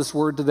pronounce this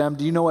word to them,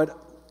 do you know what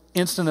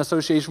instant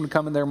association would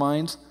come in their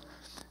minds?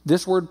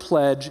 This word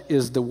pledge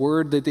is the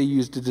word that they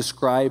use to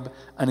describe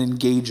an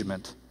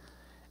engagement.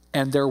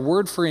 And their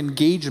word for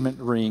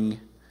engagement ring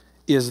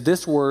is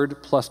this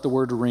word plus the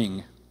word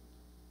ring,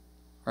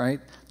 right?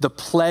 The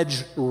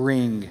pledge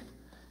ring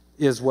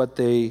is what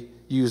they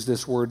use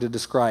this word to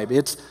describe.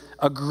 It's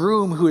a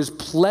groom who is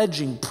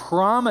pledging,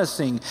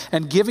 promising,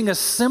 and giving a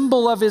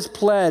symbol of his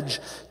pledge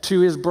to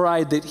his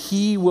bride that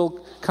he will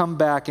come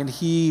back and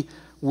he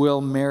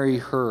will marry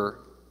her.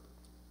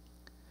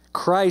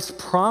 Christ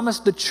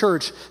promised the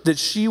church that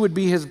she would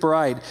be his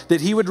bride,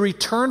 that he would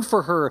return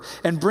for her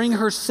and bring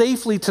her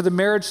safely to the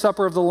marriage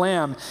supper of the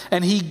Lamb.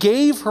 And he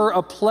gave her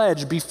a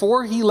pledge.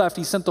 Before he left,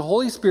 he sent the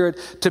Holy Spirit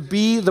to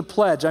be the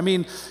pledge. I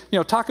mean,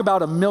 talk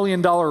about $1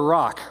 million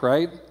rock,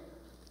 right?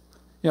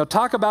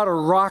 Talk about a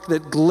rock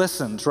that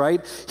glistens,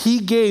 right? He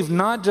gave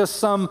not just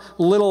some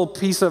little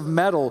piece of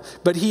metal,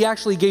 but he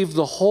actually gave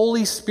the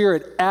Holy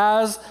Spirit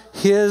as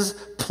his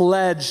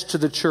pledge to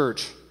the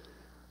church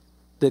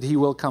that he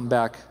will come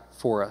back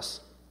for us.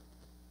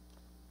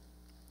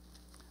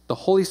 The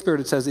Holy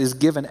Spirit, it says, is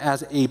given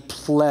as a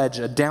pledge,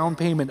 a down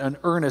payment, an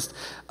earnest,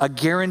 a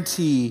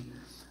guarantee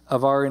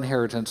of our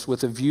inheritance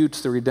with a view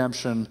to the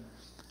redemption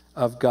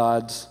of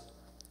God's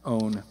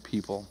own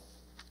people.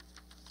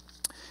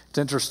 It's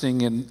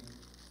interesting in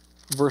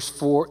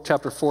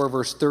chapter 4,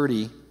 verse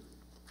 30,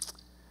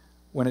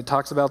 when it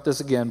talks about this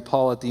again,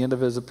 Paul at the end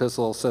of his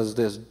epistle says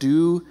this: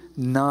 do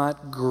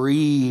not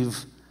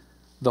grieve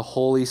the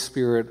Holy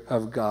Spirit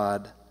of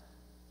God,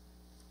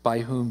 by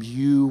whom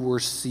you were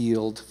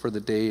sealed for the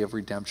day of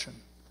redemption.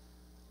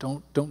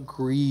 Don't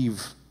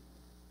grieve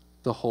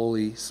the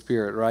Holy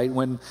Spirit, right?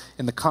 When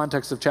in the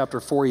context of chapter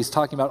 4, he's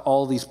talking about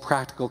all these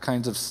practical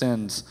kinds of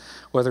sins,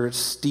 whether it's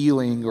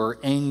stealing or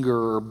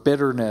anger or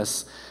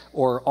bitterness,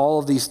 or all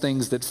of these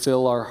things that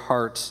fill our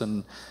hearts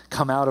and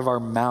come out of our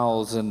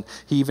mouths. And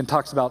he even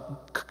talks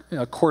about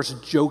coarse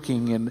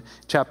joking in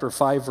chapter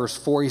 5, verse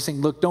 4. He's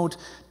saying, look, don't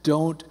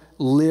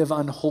live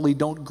unholy.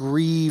 Don't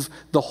grieve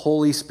the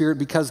Holy Spirit,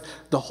 because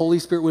the Holy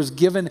Spirit was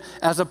given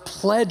as a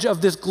pledge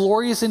of this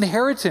glorious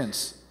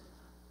inheritance,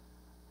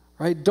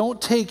 right?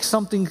 Don't take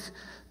something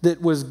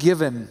that was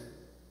given,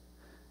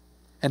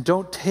 and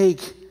don't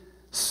take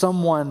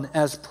someone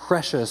as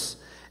precious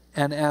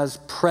and as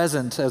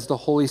present as the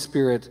Holy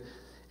Spirit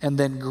and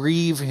then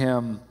grieve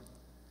him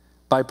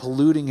by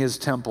polluting his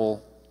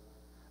temple,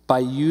 by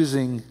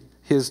using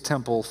his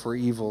temple for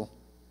evil.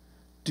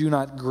 Do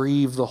not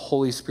grieve the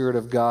Holy Spirit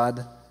of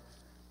God.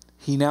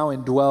 He now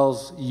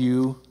indwells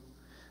you.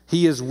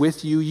 He is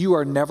with you. You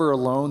are never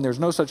alone. There's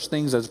no such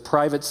things as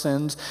private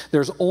sins.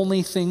 There's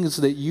only things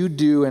that you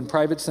do and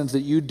private sins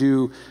that you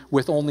do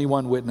with only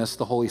one witness,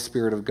 the Holy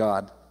Spirit of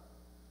God.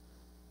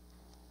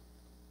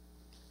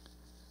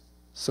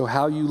 So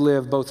how you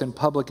live, both in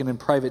public and in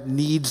private,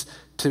 needs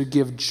to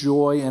give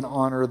joy and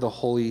honor the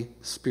Holy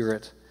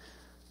Spirit.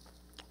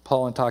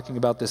 Paul, in talking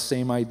about this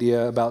same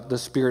idea about the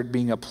Spirit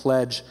being a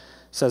pledge,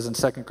 says in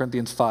 2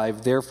 Corinthians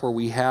 5, therefore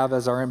we have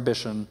as our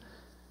ambition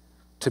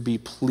to be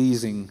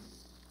pleasing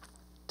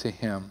to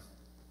him.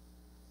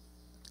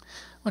 I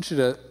want you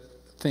to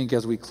think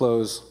as we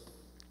close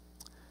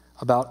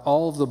about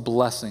all of the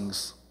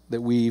blessings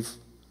that we've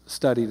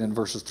studied in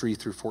verses 3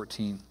 through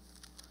 14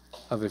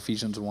 of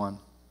Ephesians 1.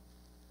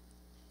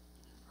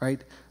 Right?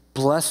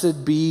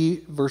 Blessed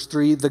be, verse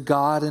 3, the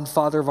God and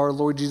Father of our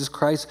Lord Jesus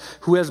Christ,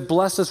 who has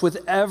blessed us with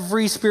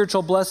every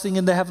spiritual blessing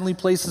in the heavenly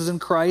places in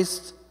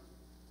Christ.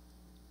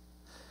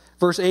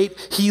 Verse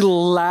 8, he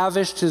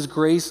lavished his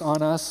grace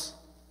on us.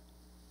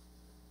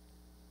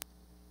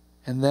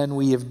 And then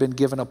we have been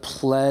given a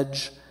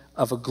pledge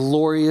of a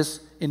glorious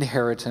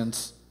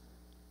inheritance,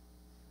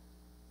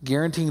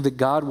 guaranteeing that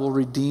God will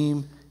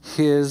redeem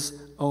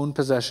his own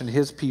possession,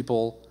 his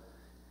people,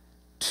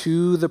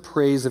 to the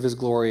praise of his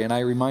glory. And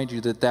I remind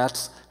you that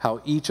that's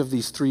how each of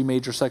these three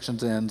major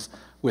sections ends,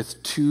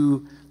 with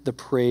to the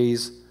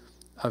praise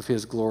of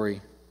his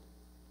glory.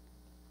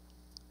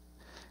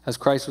 As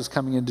Christ was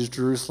coming into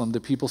Jerusalem, the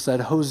people said,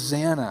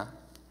 Hosanna.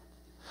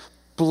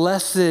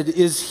 Blessed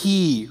is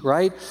he,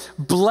 right?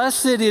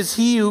 Blessed is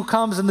he who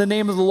comes in the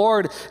name of the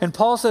Lord. And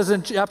Paul says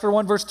in chapter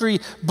 1, verse 3,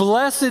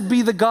 blessed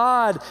be the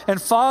God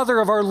and Father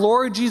of our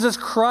Lord Jesus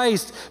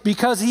Christ,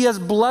 because he has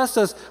blessed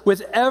us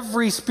with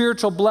every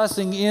spiritual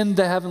blessing in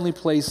the heavenly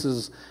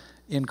places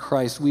in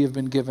Christ. We have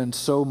been given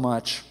so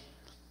much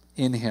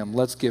in him.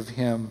 Let's give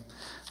him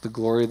the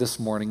glory this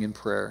morning in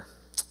prayer.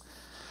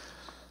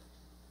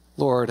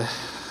 Lord,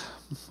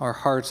 our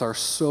hearts are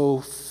so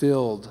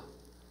filled,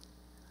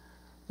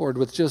 Lord,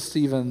 with just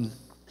even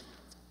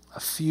a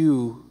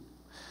few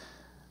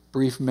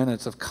brief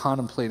minutes of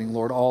contemplating,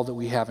 Lord, all that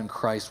we have in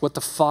Christ, what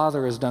the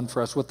Father has done for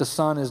us, what the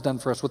Son has done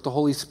for us, what the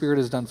Holy Spirit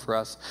has done for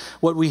us,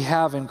 what we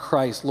have in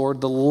Christ,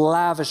 Lord, the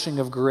lavishing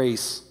of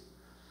grace.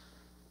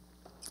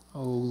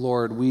 Oh,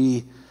 Lord,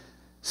 we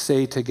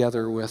say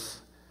together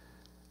with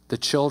the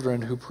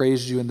children who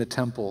praised you in the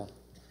temple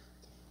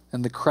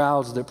and the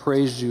crowds that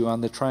praised you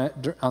on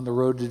the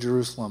road to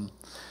Jerusalem,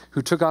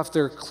 who took off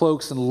their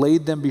cloaks and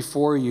laid them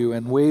before you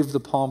and waved the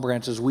palm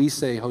branches, we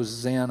say,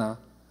 Hosanna,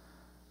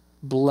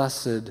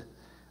 blessed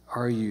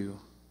are you,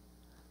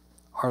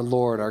 our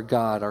Lord, our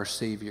God, our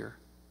Savior.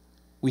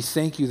 We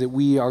thank you that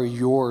we are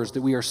yours,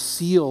 that we are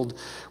sealed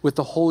with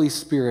the Holy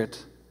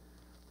Spirit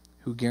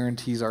who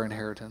guarantees our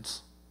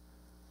inheritance.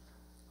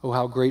 Oh,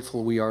 how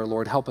grateful we are,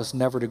 Lord. Help us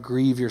never to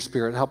grieve your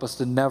Spirit. Help us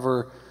to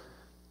never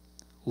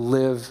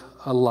live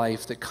a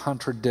life that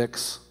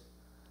contradicts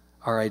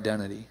our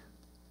identity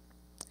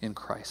in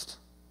Christ.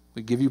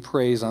 We give you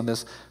praise on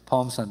this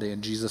Palm Sunday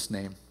in Jesus'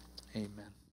 name. Amen.